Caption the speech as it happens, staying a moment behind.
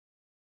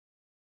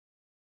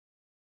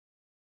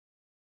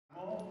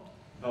camel,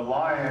 the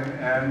lion,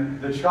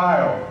 and the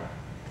child,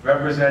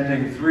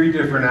 representing three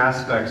different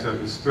aspects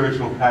of the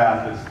spiritual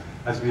path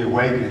as we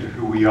awaken to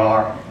who we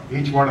are.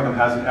 Each one of them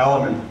has an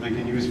element we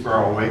can use for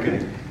our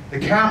awakening. The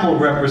camel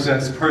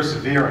represents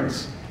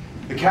perseverance.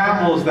 The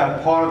camel is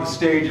that part of the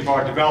stage of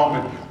our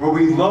development where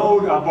we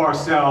load up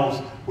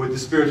ourselves with the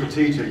spiritual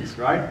teachings,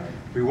 right?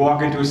 We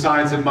walk into a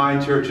Science of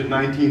Mind church in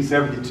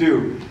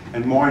 1972,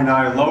 and Maureen and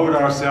I load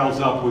ourselves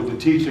up with the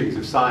teachings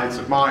of Science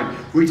of Mind.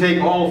 We take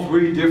all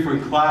three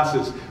different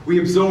classes. We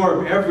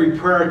absorb every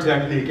prayer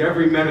technique,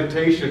 every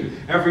meditation,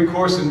 every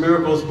Course in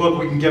Miracles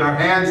book we can get our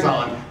hands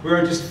on.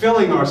 We're just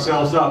filling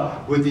ourselves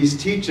up with these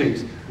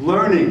teachings,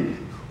 learning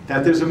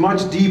that there's a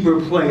much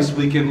deeper place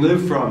we can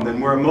live from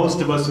than where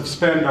most of us have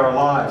spent our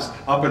lives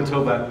up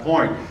until that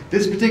point.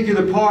 This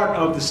particular part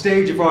of the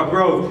stage of our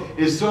growth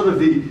is sort of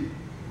the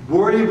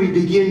where we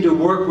begin to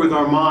work with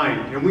our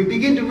mind, and we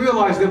begin to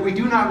realize that we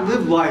do not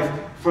live life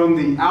from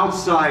the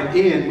outside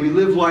in, we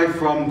live life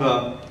from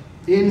the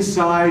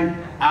inside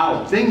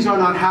out. Things are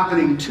not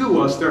happening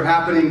to us, they're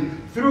happening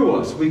through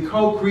us. We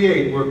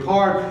co-create, we're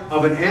part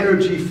of an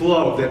energy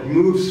flow that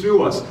moves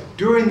through us.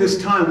 During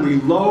this time, we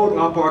load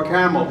up our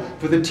camel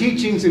for the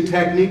teachings and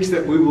techniques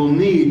that we will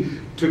need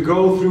to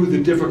go through the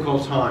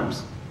difficult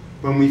times.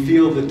 When we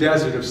feel the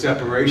desert of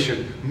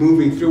separation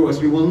moving through us,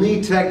 we will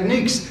need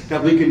techniques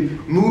that we can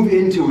move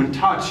into and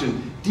touch,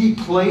 and deep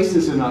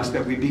places in us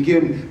that we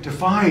begin to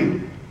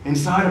find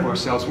inside of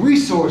ourselves.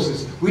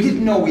 Resources we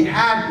didn't know we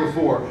had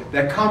before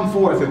that come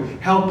forth and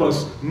help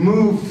us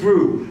move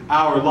through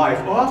our life.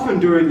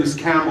 Often during this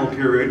camel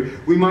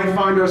period, we might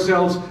find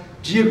ourselves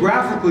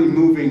geographically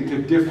moving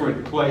to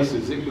different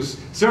places. It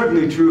was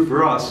certainly true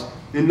for us.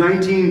 In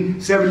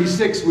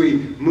 1976, we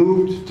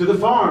moved to the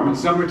farm in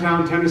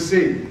Summertown,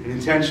 Tennessee, an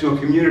intentional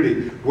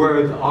community,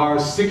 where our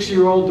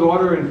 6-year-old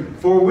daughter and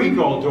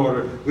 4-week-old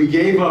daughter, we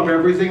gave up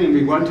everything and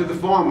we went to the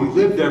farm. We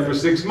lived there for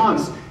 6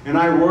 months, and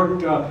I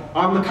worked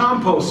on the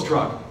compost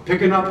truck,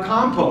 picking up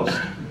compost.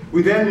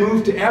 We then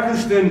moved to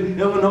Evanston,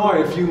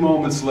 Illinois a few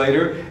moments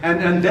later,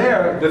 and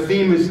there, the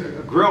theme is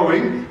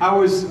growing. I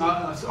was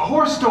a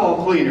horse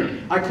stall cleaner.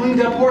 I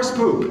cleaned up horse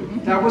poop.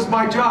 That was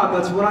my job,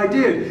 that's what I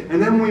did.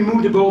 And then when we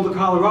moved to Boulder,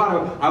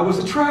 Colorado, I was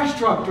a trash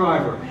truck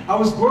driver. I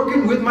was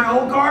working with my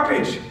old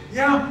garbage.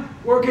 Yeah,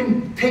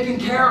 working, taking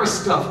care of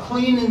stuff,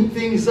 cleaning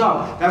things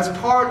up. That's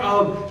part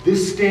of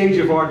this stage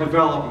of our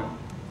development.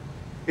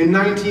 In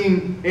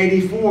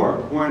 1984,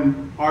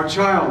 when our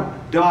child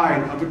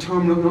died of a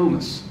terminal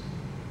illness,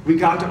 we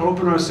got to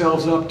open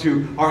ourselves up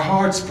to our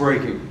hearts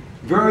breaking,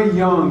 very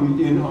young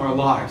in our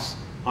lives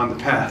on the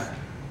path.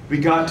 We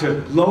got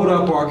to load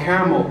up our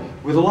camel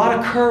with a lot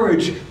of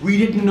courage we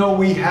didn't know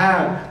we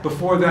had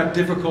before that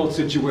difficult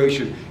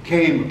situation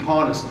came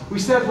upon us. We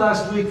said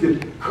last week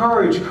that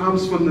courage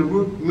comes from the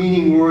root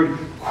meaning word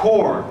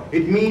core.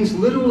 It means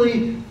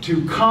literally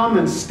to come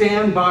and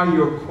stand by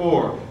your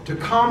core, to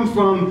come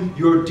from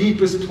your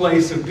deepest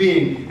place of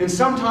being. And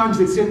sometimes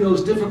it's in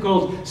those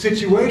difficult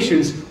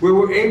situations where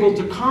we're able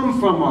to come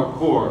from our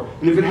core.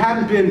 And if it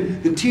hadn't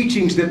been the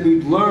teachings that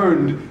we'd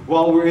learned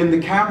while we're in the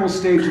camel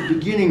stage of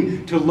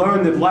beginning to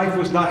learn that life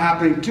was not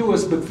happening to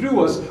us but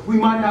through us, we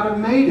might not have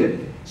made it.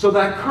 So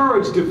that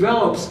courage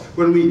develops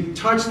when we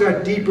touch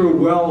that deeper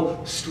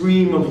well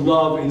stream of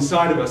love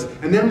inside of us.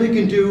 And then we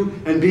can do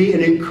and be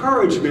an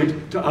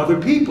encouragement to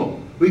other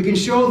people. We can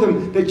show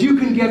them that you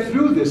can get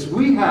through this.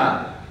 We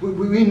have.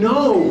 We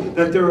know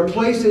that there are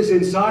places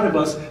inside of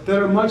us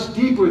that are much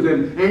deeper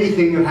than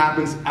anything that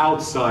happens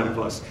outside of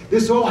us.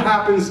 This all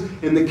happens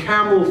in the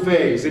camel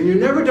phase, and you're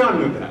never done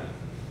with that.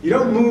 You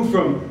don't move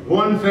from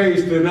one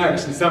phase to the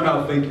next and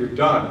somehow think you're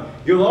done.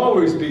 You'll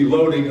always be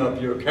loading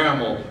up your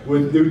camel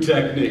with new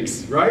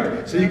techniques,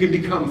 right? So you can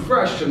become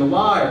fresh and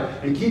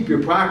alive and keep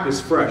your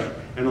practice fresh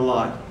and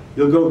alive.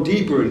 You'll go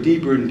deeper and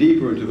deeper and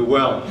deeper into the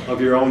well of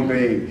your own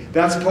being.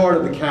 That's part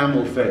of the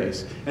camel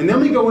phase. And then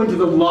we go into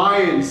the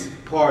lion's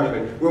part of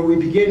it, where we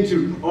begin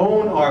to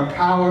own our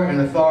power and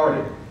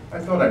authority. I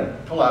thought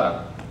I'd pull out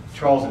a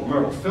Charles and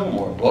Myrtle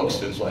Fillmore book,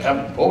 since I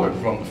haven't quoted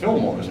from the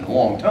Fillmores in a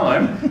long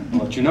time. I'll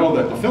let you know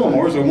that the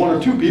Fillmores are one or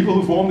two people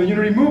who formed the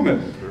Unity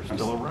movement. They're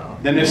still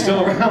around. Then they're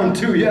still around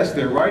too, yes,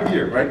 they're right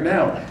here, right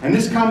now. And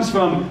this comes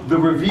from The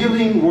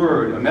Revealing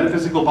Word, a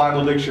metaphysical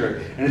Bible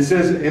dictionary. And it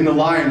says in the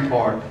lion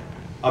part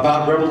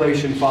about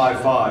Revelation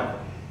 5:5,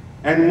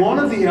 "And one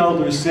of the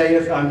elders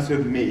saith unto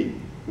me,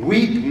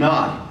 Weep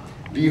not,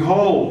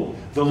 behold,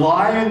 the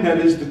lion that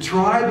is the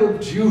tribe of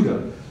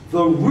Judah,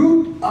 the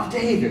root of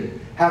David,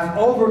 hath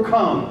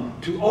overcome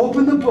to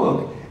open the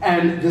book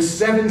and the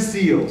 7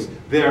 seals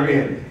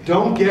therein."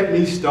 Don't get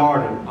me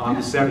started on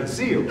the 7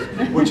 seals,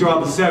 which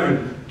are the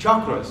 7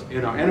 chakras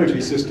in our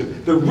energy system.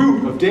 The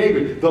root of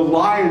David, the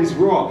lion's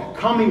roar,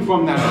 coming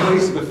from that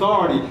place of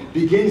authority,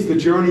 begins the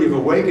journey of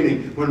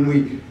awakening when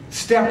we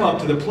step up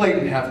to the plate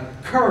and have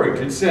courage.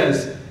 It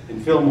says, in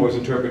Fillmore's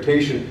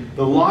interpretation,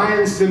 the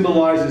lion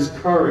symbolizes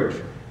courage,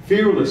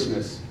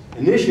 fearlessness,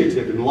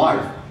 initiative in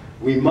life.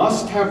 We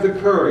must have the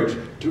courage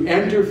to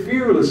enter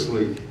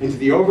fearlessly into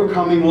the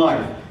overcoming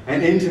life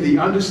and into the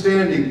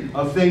understanding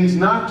of things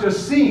not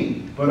just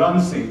seen, but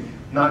unseen.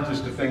 Not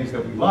just the things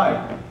that we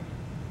like,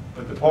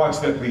 but the parts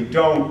that we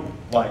don't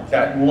like.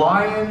 That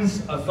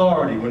lion's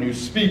authority, when you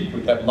speak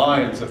with that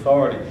lion's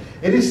authority.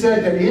 It is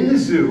said that in the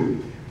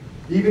zoo,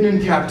 even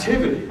in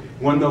captivity,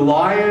 when the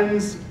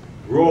lions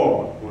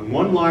roar, when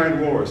one lion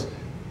roars,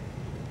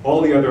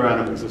 all the other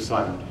animals are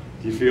silent.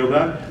 Do you feel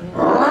that?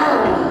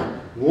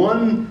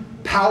 One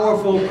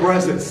powerful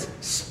presence,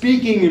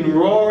 speaking and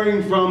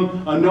roaring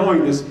from a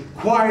knowingness,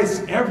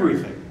 quiets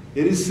everything.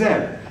 It is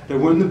said that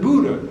when the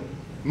Buddha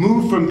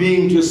moved from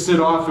being just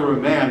Siddhartha or a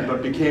man,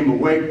 but became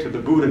awake to the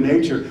Buddha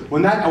nature,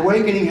 when that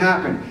awakening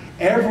happened,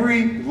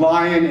 every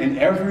lion in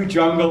every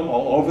jungle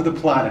all over the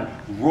planet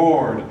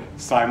roared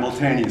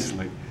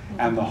simultaneously,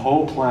 and the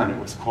whole planet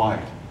was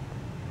quiet.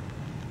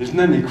 Isn't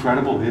that an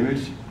incredible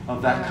image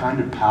of that kind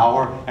of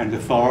power and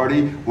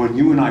authority when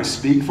you and I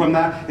speak from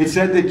that? It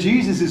said that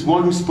Jesus is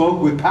one who spoke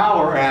with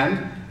power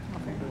and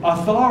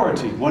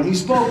authority. When he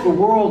spoke, the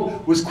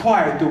world was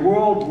quiet, the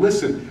world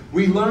listened.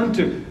 We learned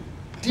to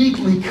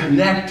deeply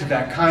connect to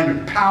that kind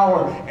of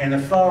power and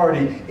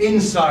authority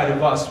inside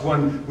of us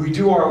when we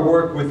do our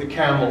work with the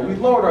camel. We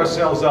load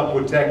ourselves up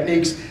with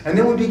techniques, and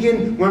then we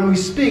begin, when we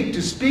speak,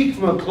 to speak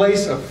from a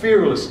place of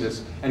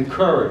fearlessness and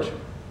courage.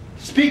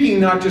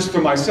 Speaking not just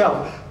for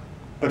myself,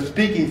 but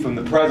speaking from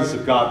the presence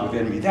of God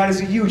within me. That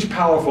is a huge,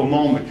 powerful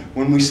moment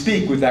when we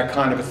speak with that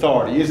kind of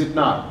authority, is it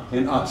not,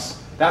 in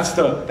us? That's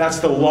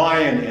the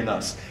lion in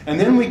us. And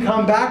then we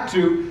come back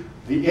to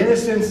the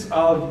innocence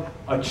of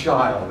a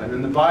child. And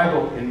in the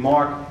Bible, in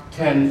Mark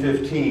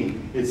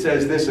 10:15, it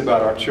says this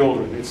about our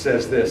children. It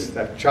says this,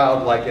 that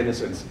childlike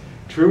innocence.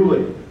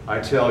 Truly, I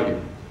tell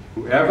you,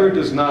 whoever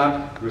does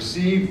not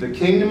receive the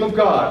kingdom of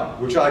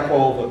God, which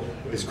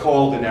is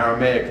called in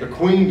Aramaic, the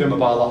queendom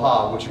of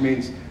Allah, which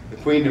means the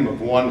queendom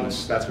of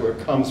oneness. That's where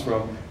it comes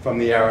from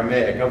the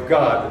Aramaic, of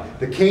God.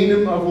 The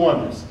kingdom of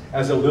oneness,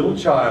 as a little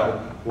child,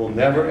 will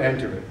never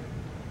enter it.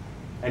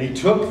 And he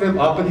took them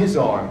up in his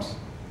arms,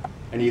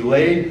 and he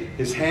laid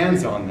his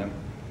hands on them,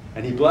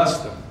 and he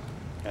blessed them.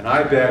 And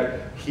I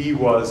bet he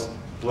was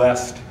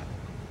blessed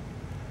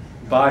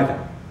by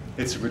them.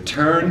 It's a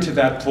return to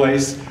that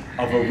place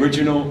of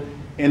original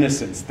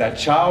innocence, that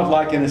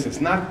childlike innocence,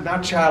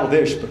 not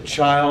childish, but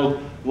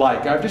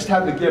childlike. I've just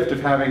had the gift of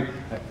having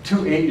two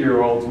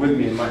 8-year-olds with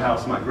me in my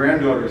house. My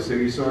granddaughter is here,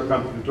 you saw her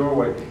come through the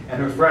doorway,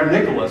 and her friend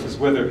Nicholas is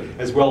with her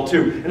as well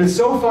too. And it's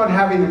so fun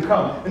having them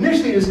come.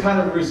 Initially there's kind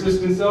of a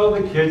resistance, oh,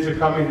 the kids are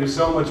coming, there's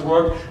so much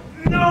work.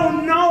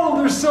 No,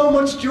 there's so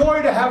much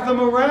joy to have them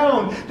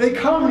around. They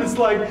come and it's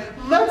like,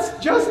 let's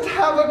just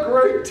have a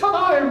great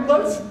time.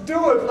 Let's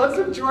do it. Let's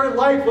enjoy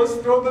life. Let's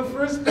throw the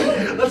frisbee.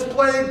 Let's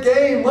play a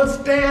game. Let's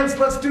dance.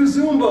 Let's do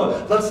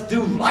Zumba. Let's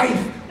do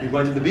life. We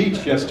went to the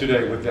beach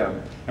yesterday with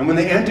them. And when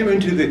they enter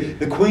into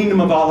the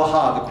queendom of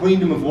Allah, the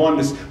queendom of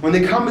oneness, when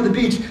they come to the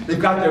beach, they've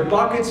got their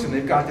buckets and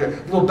they've got their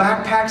little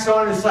backpacks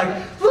on. And it's like,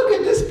 look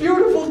at this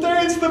beautiful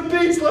day. It's the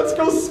beach. Let's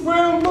go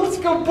swim. Let's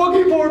go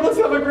boogie board. Let's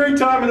have a great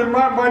time. And then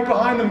right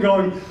behind them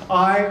going,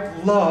 I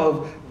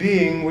love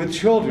being with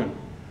children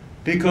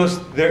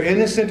because they're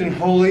innocent and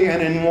holy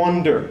and in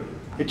wonder.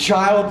 A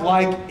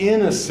childlike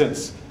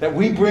innocence that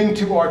we bring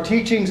to our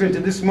teachings and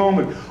to this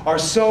moment are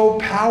so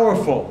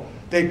powerful.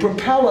 They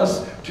propel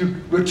us to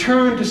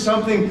return to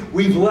something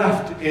we've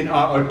left in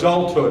our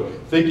adulthood,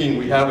 thinking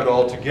we have it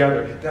all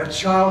together. That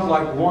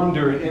childlike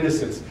wonder and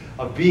innocence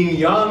of being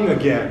young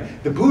again.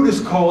 The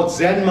Buddhists call it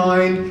Zen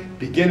mind,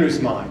 beginner's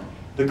mind.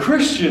 The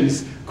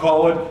Christians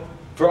call it,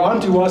 for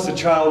unto us a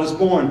child is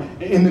born.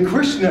 In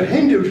the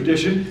Hindu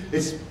tradition,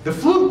 it's the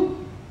flute.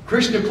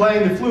 Krishna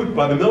playing the flute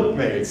by the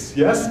milkmaids.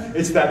 Yes?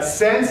 It's that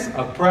sense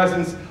of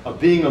presence of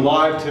being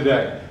alive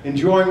today.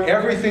 Enjoying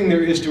everything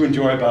there is to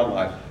enjoy about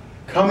life.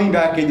 Coming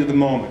back into the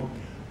moment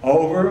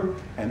over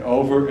and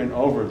over and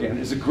over again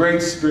is a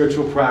great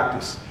spiritual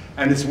practice.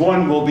 And it's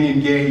one we'll be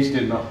engaged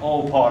in the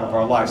whole part of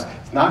our lives.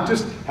 It's not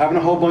just having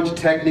a whole bunch of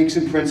techniques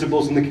and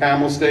principles in the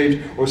camel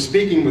stage or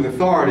speaking with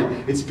authority.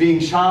 It's being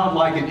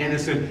childlike and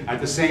innocent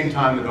at the same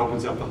time that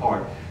opens up the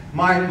heart.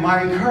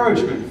 My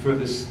encouragement for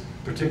this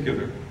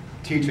particular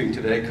teaching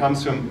today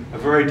comes from a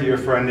very dear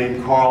friend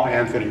named Carl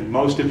Anthony.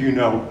 Most of you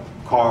know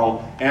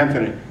Carl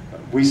Anthony.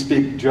 We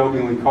speak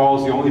jokingly,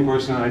 Carl's the only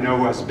person I know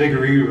who has a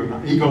bigger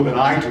ego than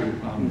I do,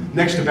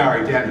 next to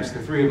Barry Dennis.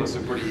 The three of us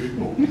are pretty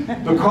equal.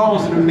 But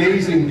Carl's an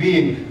amazing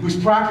being who's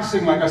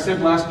practicing, like I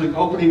said last week,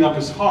 opening up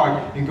his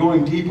heart and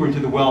going deeper into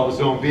the well of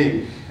his own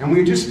being. And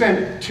we just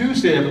spent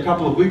Tuesday of a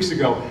couple of weeks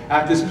ago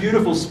at this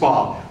beautiful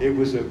spa. It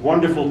was a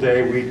wonderful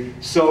day. We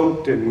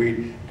soaked and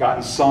we'd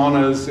gotten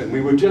saunas, and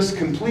we were just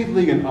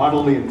completely and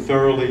utterly and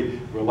thoroughly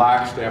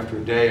relaxed after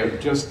a day of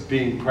just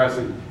being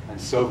present and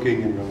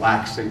soaking and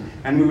relaxing.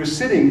 And we were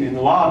sitting in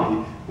the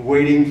lobby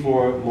waiting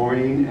for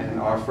Maureen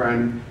and our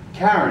friend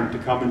Karen to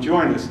come and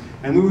join us.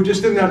 And we were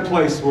just in that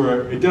place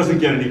where it doesn't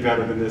get any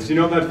better than this. You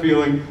know that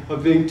feeling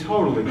of being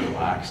totally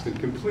relaxed and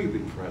completely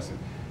present.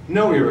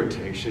 No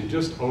irritation,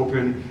 just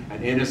open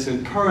and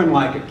innocent, purring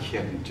like a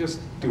kitten, just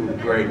doing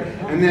great.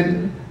 And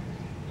then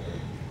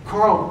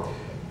Carl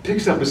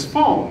picks up his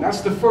phone.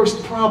 That's the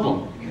first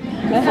problem.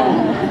 The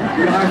phone,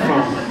 the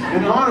iPhone.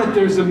 And on it,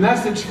 there's a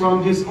message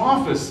from his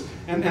office.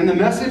 And the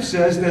message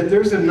says that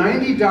there's a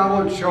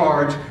 $90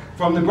 charge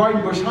from the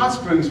Brighton Bush Hot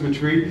Springs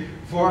retreat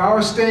for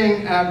our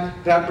staying at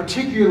that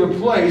particular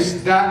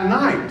place that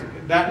night,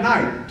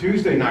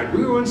 Tuesday night.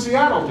 We were in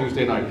Seattle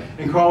Tuesday night.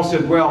 And Carl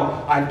said,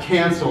 well, I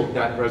canceled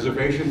that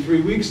reservation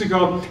 3 weeks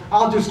ago.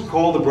 I'll just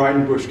call the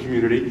Brighton Bush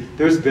community.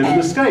 There's been a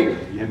mistake.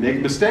 You make a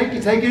mistake,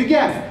 you take it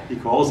again. He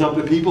calls up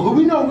the people who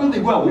we know really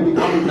well. We've been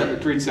coming to that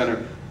retreat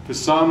center for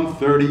some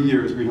 30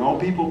 years. We know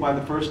people by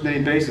the first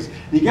name basis. And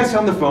he gets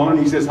on the phone and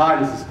he says, hi,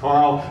 this is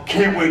Carl.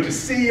 Can't wait to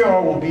see you.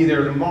 We'll be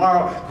there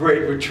tomorrow.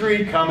 Great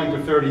retreat, coming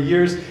for 30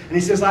 years. And he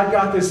says, I've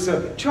got this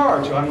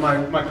charge on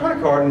my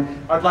credit card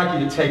and I'd like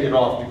you to take it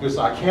off because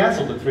I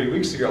canceled it 3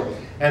 weeks ago.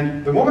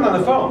 And the woman on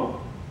the phone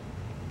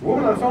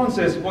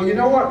says, well, you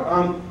know what?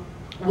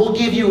 We'll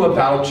give you a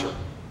voucher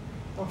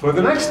for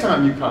the next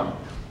time you come.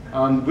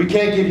 We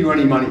can't give you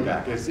any money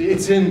back.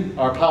 It's in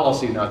our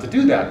policy not to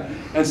do that.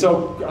 And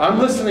so I'm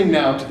listening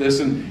now to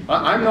this, and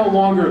I'm no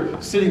longer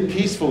sitting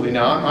peacefully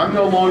now. I'm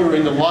no longer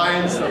in the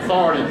lion's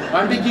authority.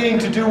 I'm beginning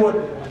to do what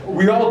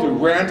we all do,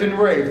 rant and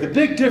rave. The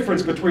big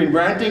difference between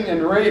ranting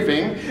and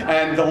raving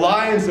and the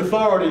lion's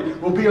authority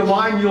will be a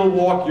line you'll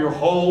walk your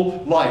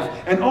whole life.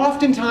 And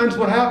oftentimes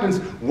what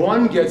happens,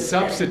 one gets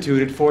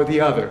substituted for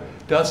the other,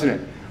 doesn't it?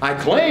 I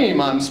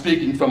claim I'm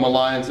speaking from a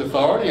lion's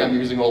authority. I'm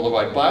using all the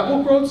right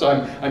Bible quotes.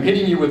 I'm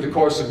hitting you with the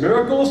Course of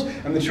Miracles.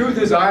 And the truth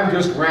is I'm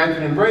just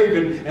ranting and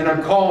raving, and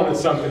I'm calling it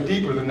something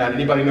deeper than that.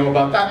 Anybody know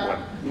about that one?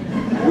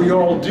 We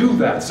all do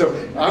that. So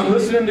I'm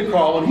listening to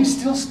Carl, and he's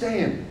still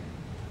staying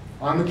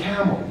on the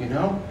Camel, you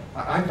know?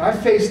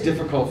 I've faced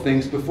difficult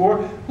things before.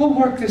 We'll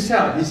work this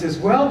out. He says,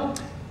 well,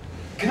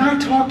 can I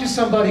talk to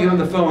somebody on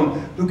the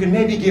phone who can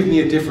maybe give me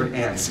a different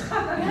answer?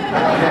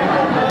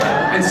 Okay?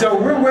 And so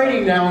we're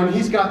waiting now, and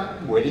he's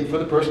waiting for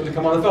the person to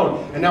come on the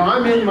phone. And now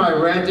I'm in my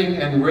ranting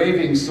and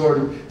raving sort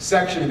of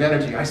section of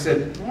energy. I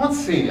said, let's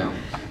see now.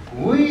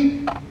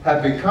 We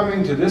have been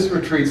coming to this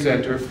retreat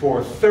center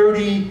for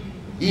 30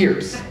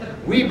 years.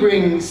 We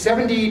bring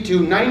 70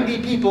 to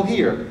 90 people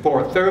here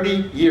for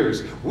 30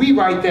 years. We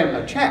write them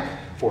a check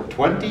for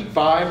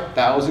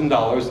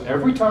 $25,000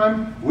 every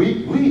time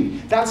we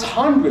leave. That's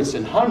hundreds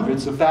and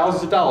hundreds of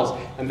thousands of dollars.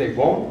 And they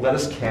won't let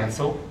us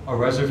cancel a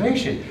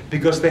reservation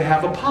because they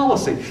have a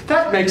policy.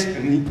 That makes,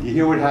 and you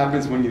hear what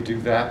happens when you do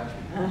that?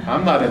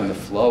 I'm not in the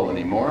flow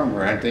anymore. I'm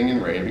ranting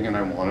and raving, and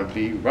I want to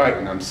be right.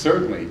 And I'm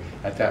certainly,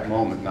 at that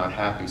moment, not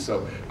happy.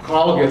 So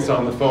Carl gets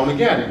on the phone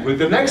again with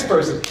the next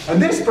person. And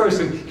this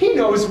person, he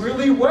knows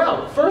really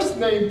well. First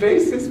name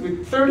basis,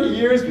 with 30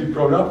 years, we've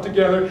grown up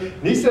together.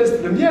 And he says to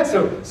them, yeah,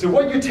 so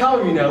what you're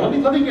telling me now,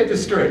 let me get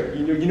this straight.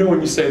 You know when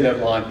you say that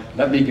line,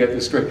 let me get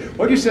this straight.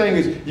 What you're saying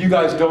is you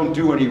guys don't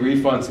do any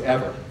refunds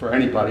ever for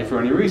anybody for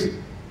any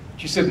reason.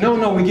 She said, no,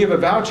 we give a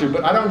voucher,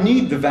 but I don't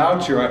need the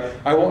voucher.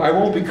 I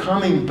won't be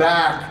coming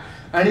back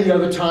any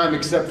other time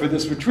except for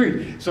this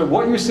retreat. So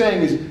what you're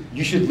saying is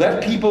you should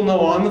let people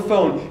know on the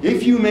phone,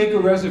 if you make a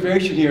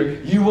reservation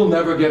here, you will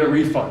never get a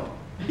refund.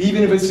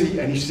 Even if it's,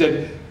 and she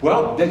said,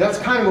 well, that's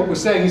kind of what we're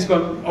saying. He's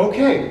going,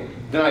 okay,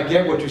 then I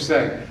get what you're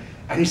saying.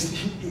 And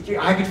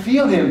I could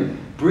feel him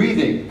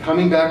breathing,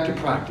 coming back to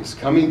practice,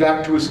 coming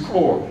back to his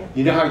core.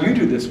 You know how you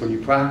do this when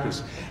you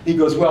practice. He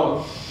goes,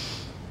 well,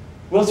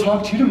 we'll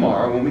talk to you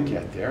tomorrow when we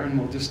get there, and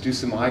we'll just do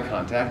some eye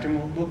contact,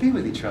 and we'll be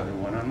with each other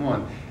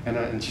one-on-one.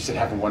 And she said,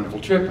 have a wonderful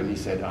trip. And he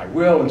said, I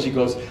will. And she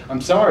goes,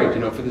 I'm sorry,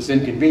 for this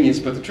inconvenience,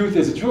 but the truth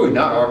is, it's really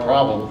not our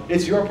problem.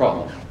 It's your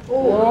problem.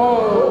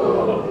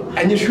 Whoa.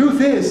 And the truth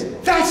is,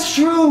 that's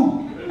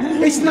true.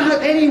 It's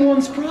not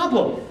anyone's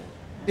problem.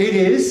 It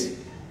is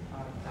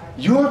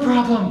your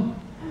problem.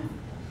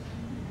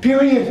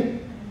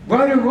 Period.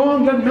 Right or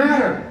wrong doesn't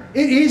matter.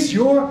 It is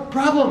your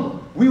problem.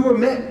 We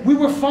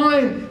were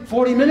fine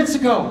 40 minutes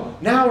ago.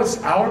 Now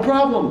it's our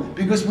problem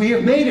because we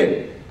have made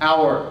it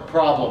our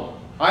problem.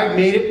 I've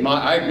made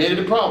it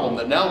a problem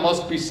that now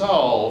must be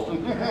solved.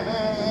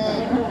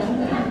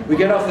 We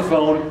get off the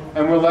phone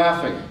and we're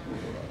laughing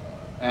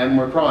and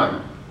we're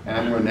crying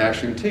and we're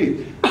gnashing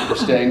teeth. We're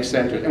staying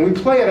centered. And we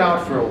play it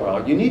out for a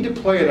while. You need to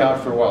play it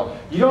out for a while.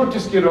 You don't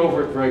just get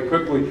over it very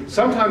quickly.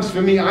 Sometimes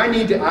for me, I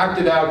need to act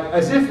it out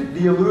as if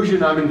the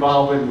illusion I'm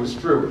involved in was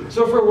true.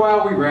 So for a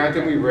while we rant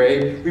and we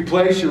rave, we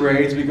play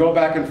charades, we go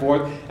back and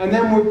forth, and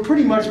then we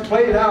pretty much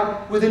play it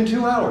out within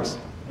 2 hours.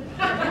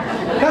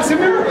 That's a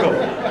miracle.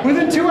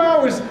 Within 2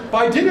 hours,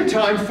 by dinner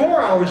time,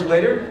 4 hours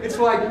later, it's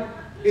like,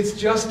 it's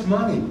just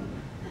money.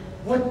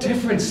 What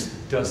difference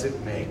does it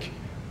make?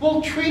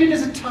 We'll treat it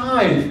as a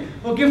tithe.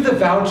 We'll give the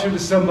voucher to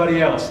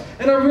somebody else.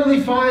 And I'm really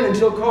fine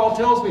until Carl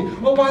tells me,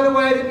 oh, by the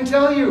way, I didn't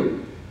tell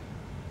you.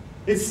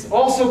 It's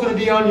also going to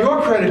be on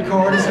your credit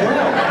card as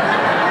well.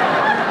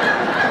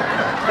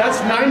 That's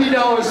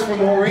 $90 for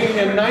Maureen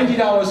and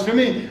 $90 for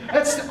me.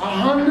 That's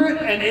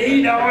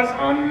 $180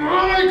 on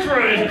my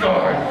credit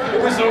card.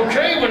 It was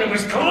okay when it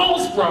was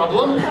Carl's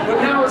problem,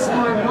 but now it's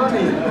my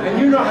money. And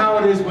you know how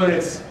it is when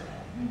it's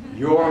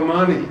your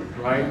money,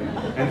 right?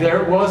 And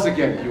there it was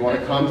again. You want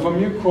to come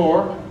from your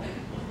core,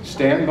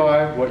 stand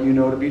by what you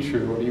know to be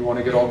true, or do you want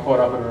to get all caught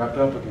up and wrapped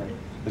up again?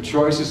 The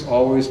choice is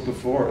always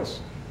before us.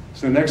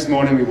 So the next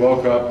morning we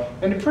woke up,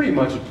 and it pretty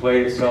much had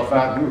played itself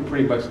out. We were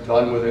pretty much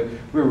done with it.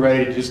 We were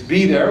ready to just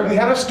be there. We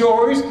had our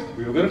stories.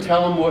 We were going to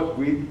tell them what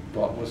we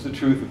thought was the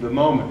truth of the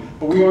moment.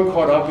 But we weren't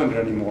caught up in it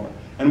anymore.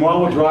 And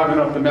while we're driving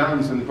up the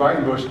mountains in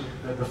Brighton-Bush,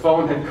 the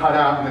phone had cut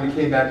out, and then it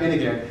came back in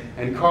again.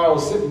 And Carl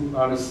was sitting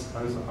on his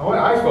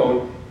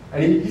iPhone,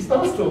 and he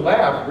starts to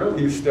laugh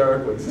really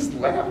hysterically. He's just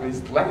laughing.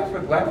 He's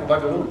laughing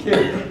like a little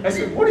kid. I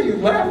said, "What are you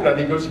laughing at?"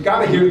 He goes, "You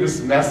got to hear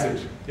this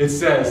message." It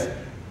says,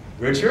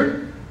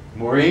 "Richard,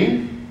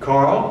 Maureen,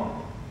 Carl,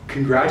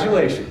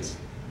 congratulations.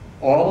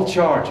 All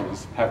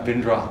charges have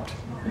been dropped."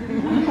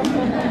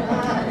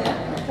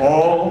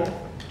 All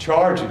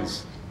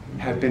charges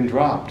have been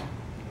dropped.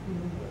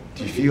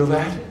 Do you feel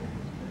that?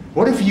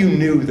 What if you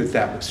knew that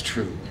that was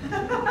true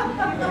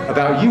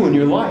about you and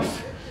your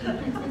life?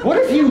 What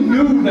if you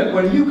knew that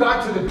when you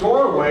got to the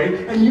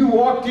doorway and you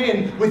walked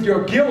in with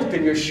your guilt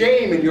and your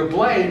shame and your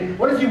blame,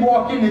 what if you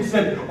walked in and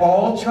said,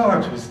 "All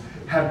charges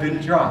have been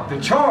dropped"? The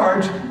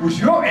charge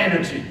was your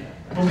energy,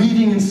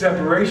 bleeding in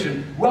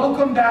separation.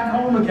 Welcome back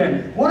home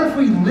again. What if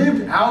we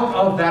lived out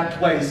of that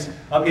place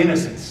of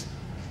innocence?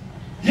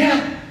 Yeah,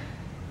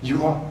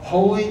 you are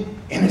holy,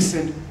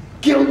 innocent,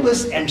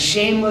 guiltless and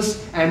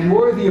shameless and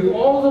worthy of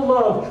all the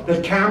love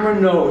that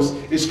Cameron knows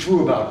is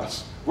true about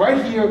us,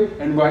 right here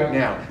and right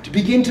now, to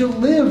begin to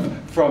live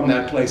from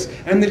that place.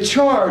 And the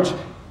charge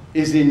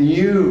is in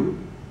you.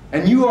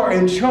 And you are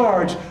in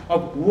charge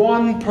of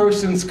one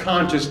person's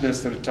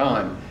consciousness at a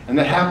time. And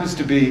that happens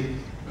to be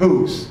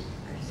whose?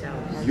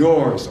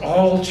 Yours.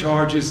 All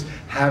charges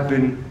have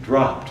been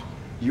dropped.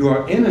 You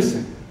are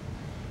innocent,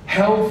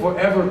 held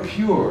forever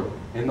pure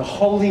in the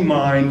holy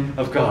mind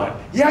of God.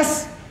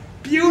 Yes?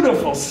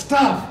 Beautiful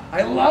stuff.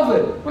 I love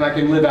it when I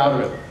can live out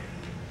of it.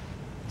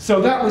 So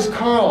that was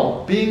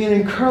Carl being an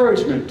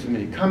encouragement to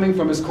me, coming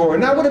from his core.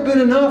 And that would have been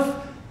enough.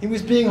 He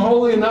was being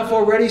holy enough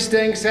already,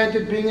 staying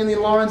centered, being in the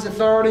Lawrence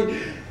authority.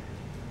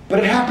 But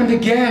it happened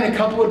again a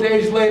couple of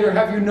days later.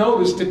 Have you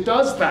noticed it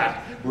does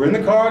that? We're in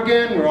the car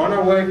again. We're on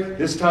our way,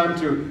 this time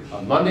to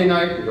a Monday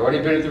night. We'd already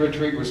been at the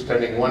retreat. We're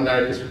spending one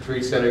night at this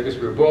retreat center because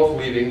we were both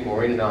leaving,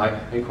 Maureen and I,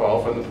 and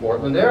Carl, from the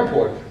Portland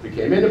airport. We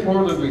came into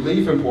Portland, we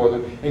leave from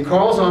Portland, and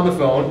Carl's on the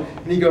phone,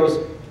 and he goes,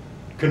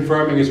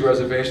 confirming his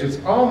reservations,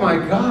 "Oh my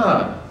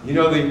God." You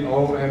know the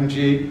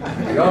OMG?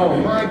 Oh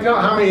my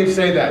God. How many of you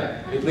say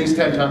that? At least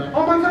 10 times.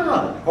 Oh my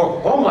God.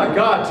 Or, oh my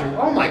God, too.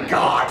 Oh my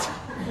God.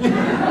 Or,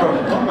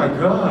 oh my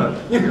God.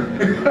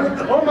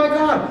 Oh my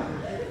God.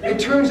 It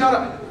turns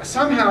out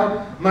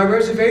somehow my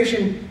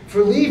reservation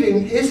for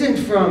leaving isn't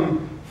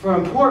from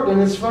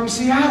Portland, it's from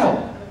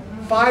Seattle.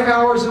 5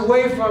 hours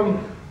away from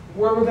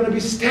where we're going to be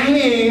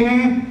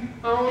staying.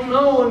 Oh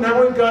no, and now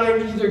we've got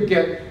to either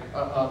get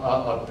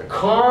the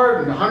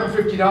card and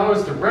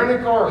 $150 to rent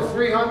a car, or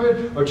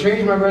 $300, or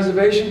change my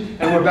reservation,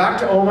 and we're back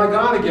to oh my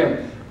God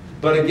again.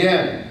 But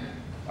again,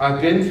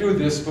 I've been through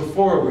this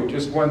before. We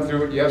just went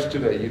through it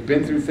yesterday. You've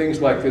been through things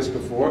like this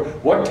before.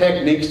 What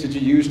techniques did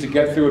you use to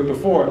get through it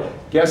before?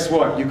 Guess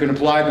what? You can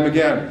apply them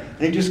again.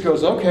 And he just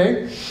goes,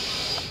 "Okay,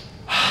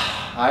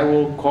 I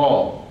will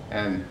call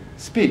and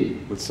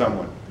speak with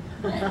someone."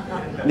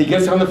 And he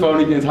gets on the phone,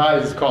 he gets, "Hi,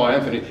 this is Carl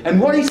Anthony." And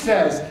what he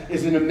says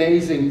is an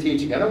amazing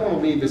teaching. I don't want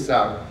to leave this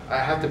out. I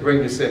have to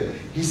bring this in.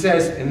 He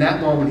says, in that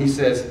moment, he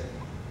says,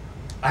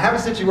 "I have a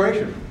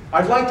situation.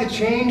 I'd like to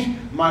change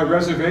my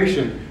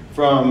reservation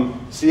from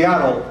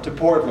Seattle to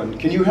Portland.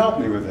 Can you help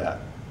me with that?"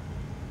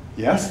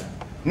 Yes?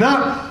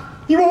 Not,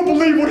 "You won't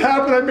believe what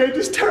happened. I made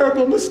this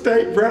terrible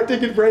mistake,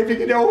 renting and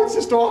raving, and oh, it's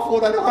just awful,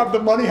 and I don't have the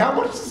money. How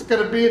much is it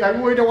going to be? And I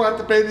really don't want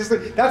to pay this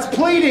thing." That's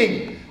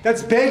pleading.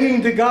 That's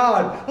begging to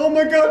God. "Oh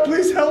my God,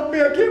 please help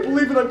me. I can't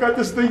believe it. I've got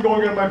this thing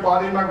going on in my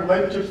body, and my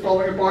relationship's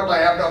falling apart, and I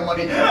have no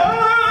money."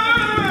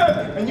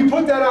 Ah! And you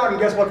put that out, and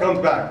guess what comes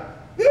back?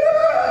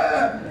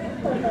 Ah!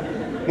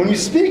 When you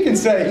speak and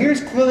say, "Here's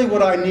clearly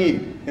what I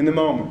need in the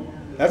moment."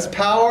 That's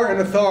power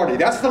and authority.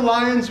 That's the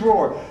lion's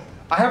roar.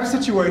 "I have a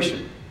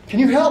situation. Can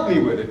you help me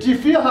with it?" Do you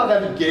feel how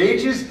that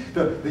engages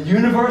the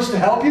universe to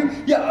help you?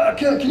 "Yeah,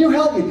 can you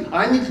help me?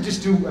 I need to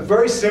just do a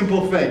very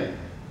simple thing.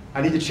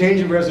 I need to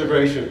change a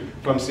reservation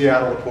from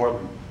Seattle to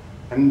Portland."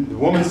 And the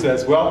woman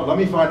says, "Well, let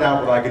me find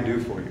out what I can do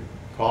for you."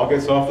 Carl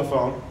gets off the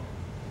phone.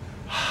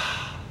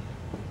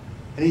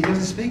 And he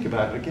doesn't speak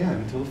about it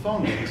again until the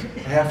phone rings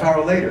a half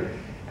hour later.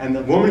 And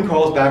the woman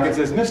calls back and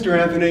says, "Mr.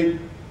 Anthony,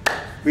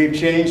 we've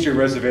changed your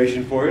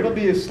reservation for you. It'll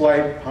be a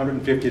slight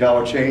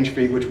 $150 change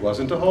fee," which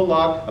wasn't a whole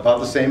lot, about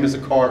the same as a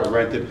car to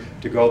rent it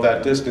to go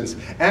that distance.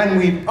 "And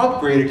we've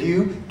upgraded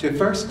you to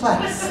first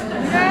class."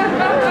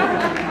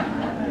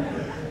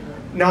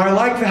 Now, I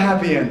like the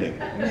happy ending.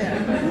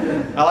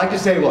 I like to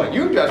say, "Well,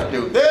 you just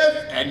do this,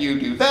 and you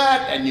do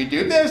that, and you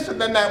do this,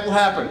 and then that will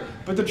happen."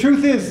 But the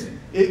truth is,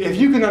 if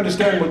you can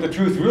understand what the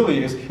truth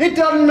really is, it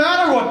doesn't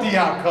matter what the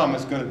outcome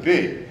is going to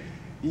be.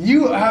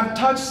 You have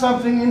touched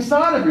something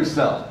inside of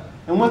yourself.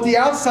 And what the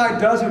outside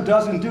does or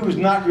doesn't do is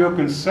not your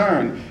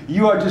concern.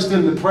 You are just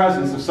in the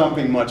presence of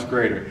something much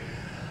greater.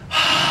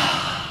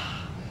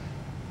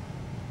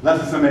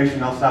 Less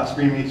summation, I'll stop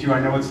screaming at you. I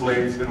know it's late,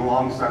 it's been a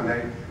long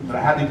Sunday, but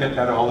I had to get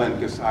that all in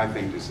because I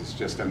think this is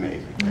just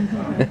amazing.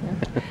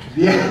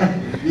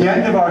 The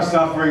end of our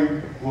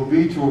suffering will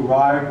be to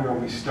arrive where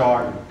we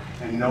started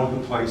and know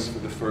the place for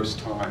the first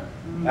time.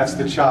 That's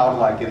the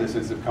childlike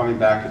innocence of coming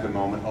back to the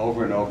moment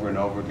over and over and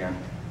over again.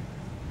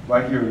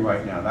 Right here and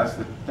right now.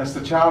 That's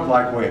the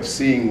childlike way of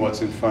seeing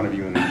what's in front of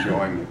you and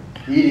enjoying it.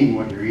 Eating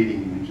what you're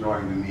eating and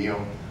enjoying the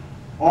meal.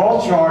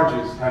 All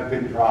charges have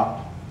been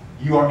dropped.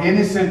 You are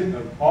innocent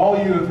of all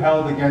you have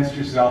held against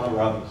yourself or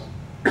others.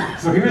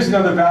 So here's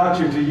another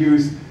voucher to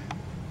use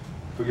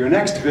for your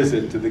next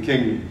visit to the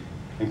kingdom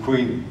and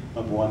queen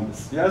of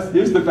oneness. Yes,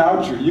 here's the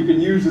voucher. You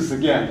can use this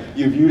again.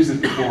 You've used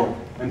it before.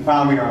 And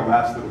finally, our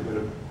last little bit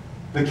of it.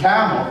 The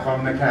camel,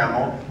 from the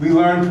camel, we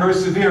learn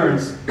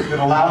perseverance that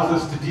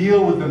allows us to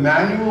deal with the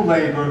manual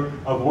labor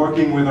of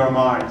working with our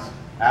minds.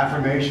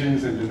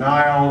 Affirmations and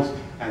denials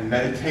and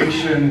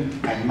meditation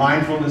and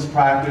mindfulness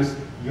practice.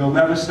 You'll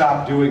never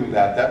stop doing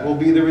that. That will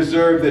be the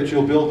reserve that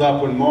you'll build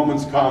up when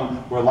moments come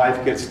where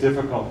life gets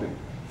difficult.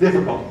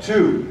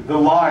 2, the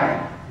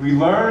lion. We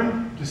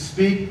learn to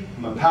speak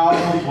from a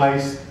powerful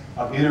place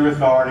of inner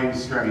authority and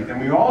strength.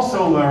 And we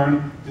also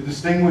learn to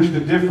distinguish the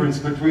difference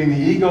between the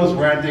ego's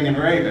ranting and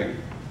raving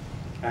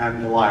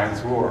and the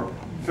lion's roar.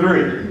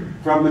 3,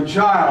 from the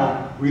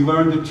child, we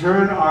learn to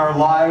turn our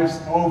lives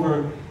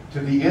over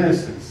to the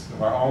innocence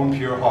of our own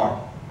pure heart.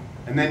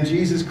 And then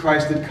Jesus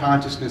Christed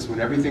consciousness, when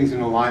everything's in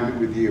alignment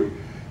with you,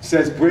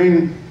 says,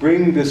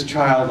 bring this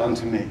child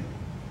unto me.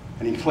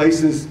 And he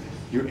places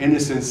your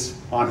innocence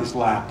on his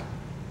lap.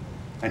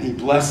 And he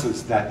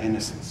blesses that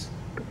innocence.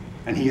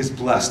 And he is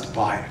blessed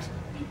by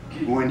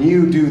it. When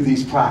you do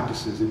these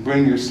practices and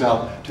bring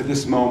yourself to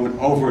this moment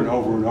over and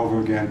over and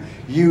over again,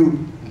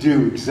 you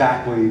do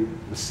exactly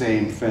the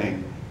same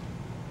thing.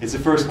 It's a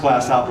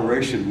first-class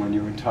operation when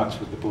you're in touch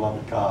with the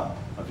beloved God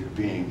of your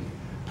being.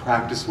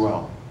 Practice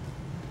well.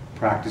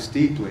 Practice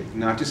deeply,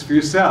 not just for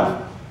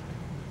yourself,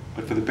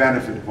 but for the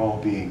benefit of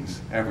all beings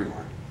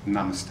everywhere.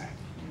 Namaste.